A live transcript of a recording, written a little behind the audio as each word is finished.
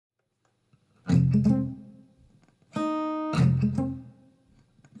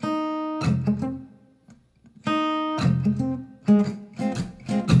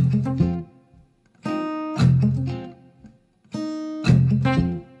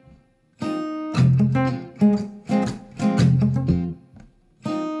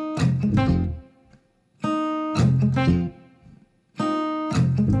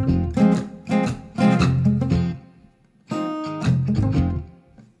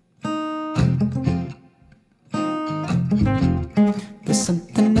There's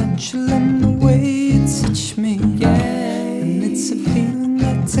something natural in the way you touch me, and it's a feeling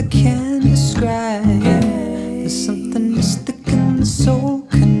that I can't describe. There's something mystic in the soul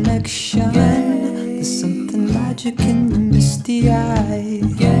connection. There's something magic in the misty eye.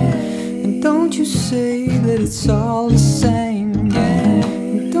 And don't you say that it's all the same.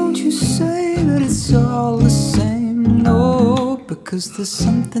 And don't you say that it's all the same. No, because there's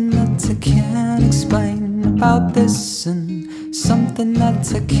something that I can't explain about this, and something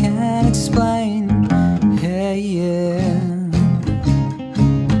that I can't explain. Yeah, yeah,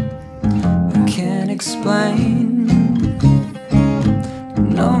 I can't explain.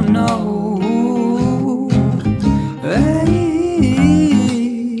 No, no. Hey,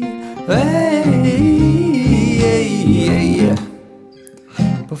 hey,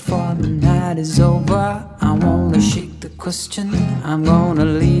 before the night is over, I wanna shake the question. I'm gonna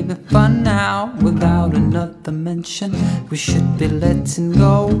leave it for now without another mention. We should be letting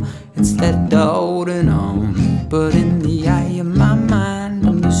go instead of holding on. But in the eye of my mind,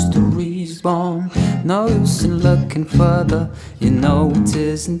 a mystery's born. No use in looking further, you know it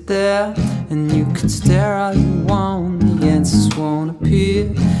isn't there. And you can stare all you want, the answers won't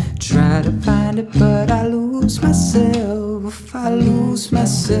appear. Try to find it, but I lose myself. I lose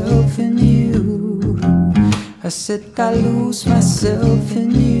myself in you. I said I lose myself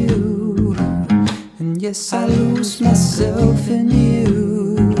in you. And yes, I lose myself in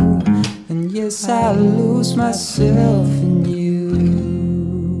you. And yes, I lose myself in you.